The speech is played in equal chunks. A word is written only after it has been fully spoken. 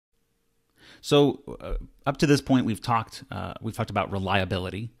So up to this point, we've talked about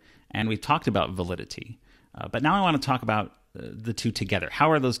reliability and we've talked about validity. But now I want to talk about the two together.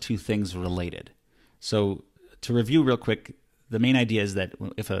 How are those two things related? So to review real quick, the main idea is that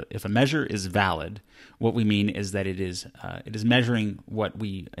if a measure is valid, what we mean is that it is measuring what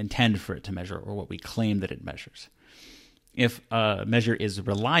we intend for it to measure or what we claim that it measures. If a measure is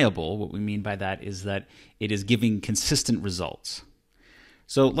reliable, what we mean by that is that it is giving consistent results.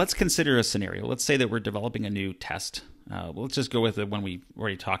 So let's consider a scenario. Let's say that we're developing a new test. Let's just go with the one we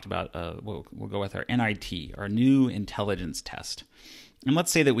already talked about. We'll go with our NIT, our new intelligence test. And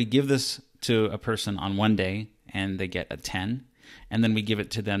let's say that we give this to a person on one day and they get a 10, and then we give it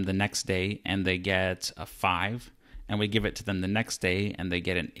to them the next day and they get a 5, and we give it to them the next day and they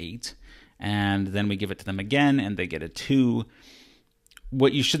get an 8, and then we give it to them again and they get a 2.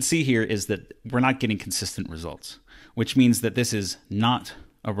 What you should see here is that we're not getting consistent results, which means that this is not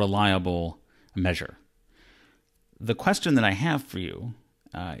a reliable measure. The question that I have for you,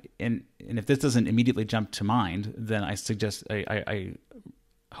 and if this doesn't immediately jump to mind, then I suggest I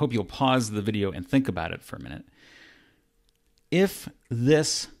hope you'll pause the video and think about it for a minute. If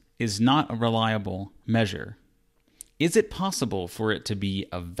this is not a reliable measure, is it possible for it to be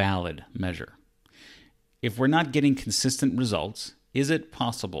a valid measure? If we're not getting consistent results, is it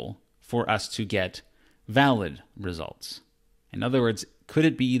possible for us to get valid results? In other words, could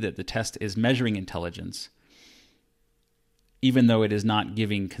it be that the test is measuring intelligence even though it is not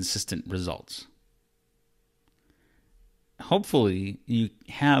giving consistent results? Hopefully, you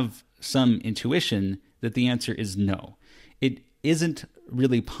have some intuition that the answer is no. It isn't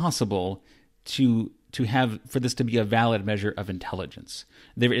really possible for this to be a valid measure of intelligence.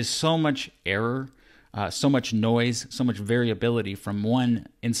 There is so much error, so much noise, so much variability from one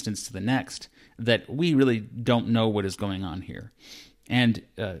instance to the next that we really don't know what is going on here. And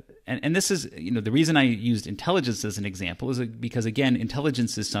this is, the reason I used intelligence as an example is because, again,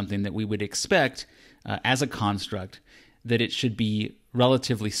 intelligence is something that we would expect as a construct that it should be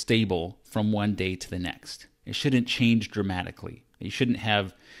relatively stable from one day to the next. It shouldn't change dramatically. You shouldn't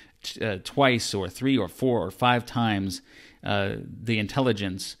have twice or 3 or 4 or 5 times the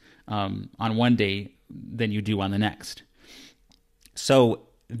intelligence on one day than you do on the next. So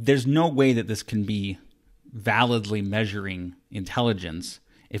there's no way that this can be validly measuring intelligence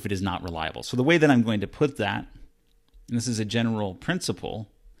if it is not reliable. So the way that I'm going to put that, and this is a general principle,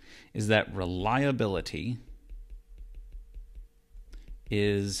 is that reliability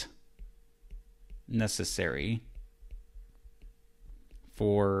is necessary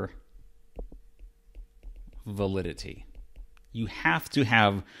for validity. You have to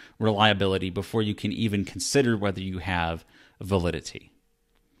have reliability before you can even consider whether you have validity.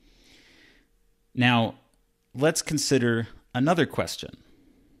 Let's consider another question.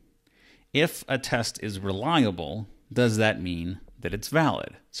 If a test is reliable, does that mean that it's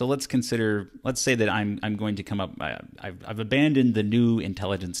valid? So let's say that I'm going to come up, I've abandoned the new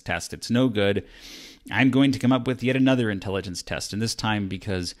intelligence test. It's no good. I'm going to come up with yet another intelligence test, and this time,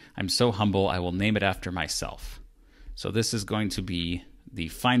 because I'm so humble, I will name it after myself. So this is going to be the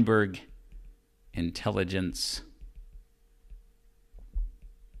Feinberg Intelligence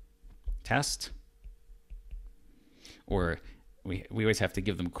Test, or we always have to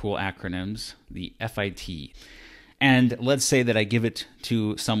give them cool acronyms, the FIT. And let's say that I give it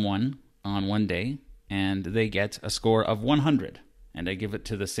to someone on one day, and they get a score of 100. And I give it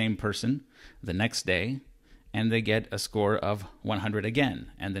to the same person the next day, and they get a score of 100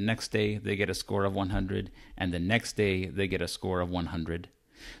 again. And the next day, they get a score of 100, and the next day, they get a score of 100.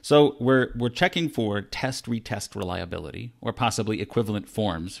 So we're checking for test-retest reliability, or possibly equivalent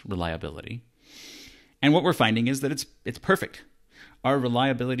forms reliability. And what we're finding is that it's perfect. Our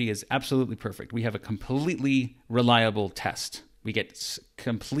reliability is absolutely perfect. We have a completely reliable test. We get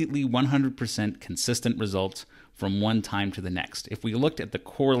completely 100% consistent results from one time to the next. If we looked at the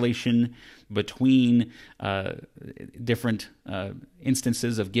correlation between different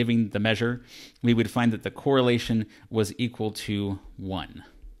instances of giving the measure, we would find that the correlation was equal to 1.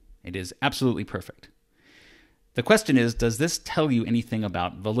 It is absolutely perfect. The question is, does this tell you anything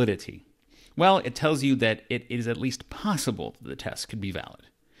about validity? Well, it tells you that it is at least possible that the test could be valid.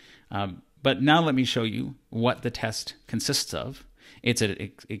 But now let me show you what the test consists of. It's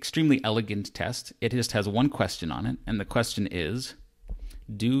an extremely elegant test. It just has one question on it, and the question is,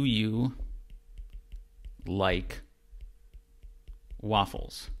 do you like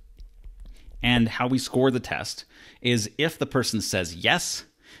waffles? And how we score the test is if the person says yes,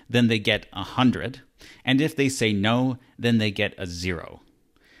 then they get 100, and if they say no, then they get a 0.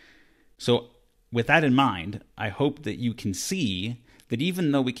 So with that in mind, I hope that you can see that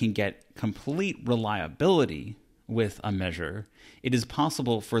even though we can get complete reliability with a measure, it is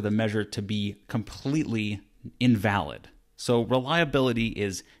possible for the measure to be completely invalid. So reliability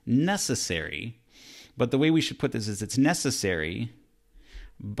is necessary, but the way we should put this is it's necessary,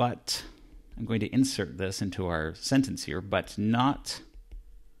 but I'm going to insert this into our sentence here, but not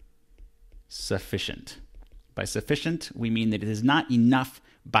sufficient. By sufficient, we mean that it is not enough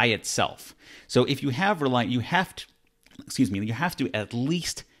by itself. So if you have you have to at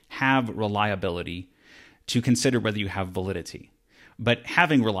least have reliability to consider whether you have validity. But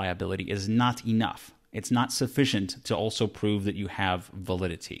having reliability is not enough. It's not sufficient to also prove that you have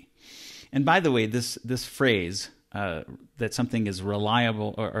validity. And by the way, this phrase that something is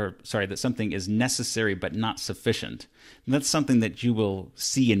reliable, that something is necessary but not sufficient, that's something that you will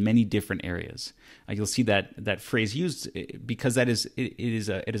see in many different areas. You'll see that phrase used because it is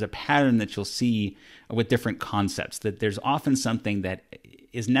a pattern that you'll see with different concepts. That there's often something that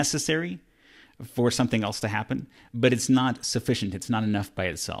is necessary for something else to happen, but it's not sufficient. It's not enough by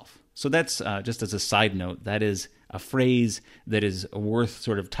itself. So that's just as a side note, that is a phrase that is worth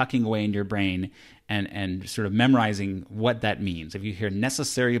sort of tucking away in your brain and sort of memorizing what that means. If you hear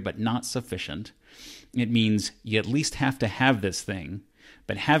necessary but not sufficient, it means you at least have to have this thing,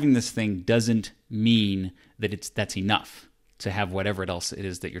 but having this thing doesn't mean that that's enough to have whatever else it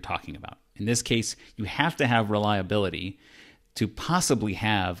is that you're talking about. In this case, you have to have reliability to possibly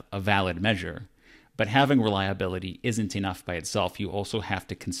have a valid measure, but having reliability isn't enough by itself. You also have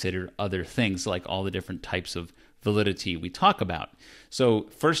to consider other things, like all the different types of validity we talk about. So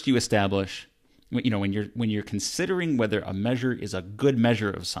first you establish, when you're considering whether a measure is a good measure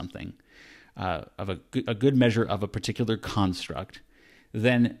of something, of a good measure of a particular construct,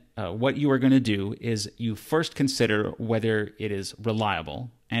 then what you are going to do is you first consider whether it is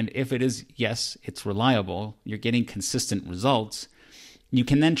reliable. And if it is, yes, it's reliable, you're getting consistent results, you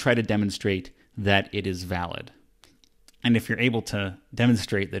can then try to demonstrate that it is valid. And if you're able to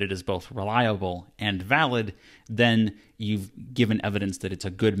demonstrate that it is both reliable and valid, then you've given evidence that it's a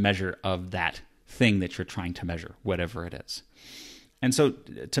good measure of that thing that you're trying to measure, whatever it is. And so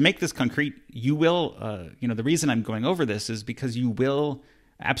to make this concrete, you will, the reason I'm going over this is because you will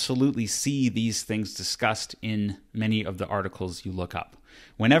absolutely see these things discussed in many of the articles you look up.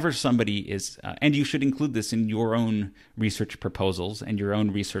 Whenever somebody is, and you should include this in your own research proposals and your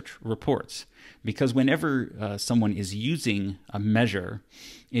own research reports, because whenever someone is using a measure,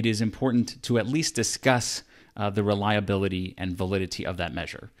 it is important to at least discuss the reliability and validity of that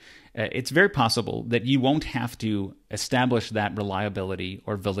measure. It's very possible that you won't have to establish that reliability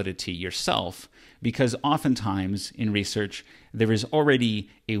or validity yourself, because oftentimes in research, there is already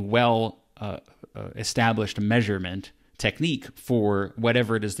a established measurement technique for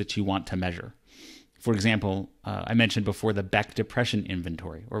whatever it is that you want to measure. For example, I mentioned before the Beck Depression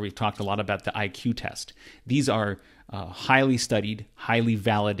Inventory, or we've talked a lot about the IQ test. These are highly studied, highly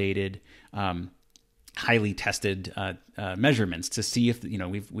validated, highly tested measurements to see if,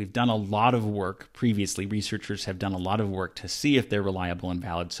 we've done a lot of work previously. Researchers have done a lot of work to see if they're reliable and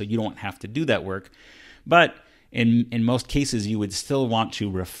valid, so you don't have to do that work. But in most cases, you would still want to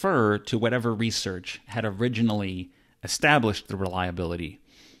refer to whatever research had originally established the reliability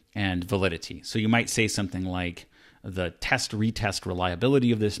and validity. So you might say something like, the test-retest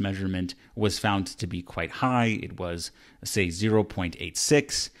reliability of this measurement was found to be quite high. It was, say,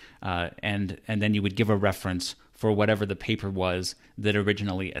 0.86, and then you would give a reference for whatever the paper was that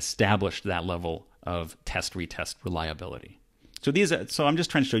originally established that level of test-retest reliability. So I'm just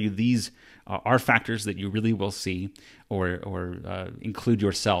trying to show you these are factors that you really will see or include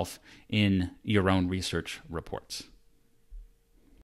yourself in your own research reports.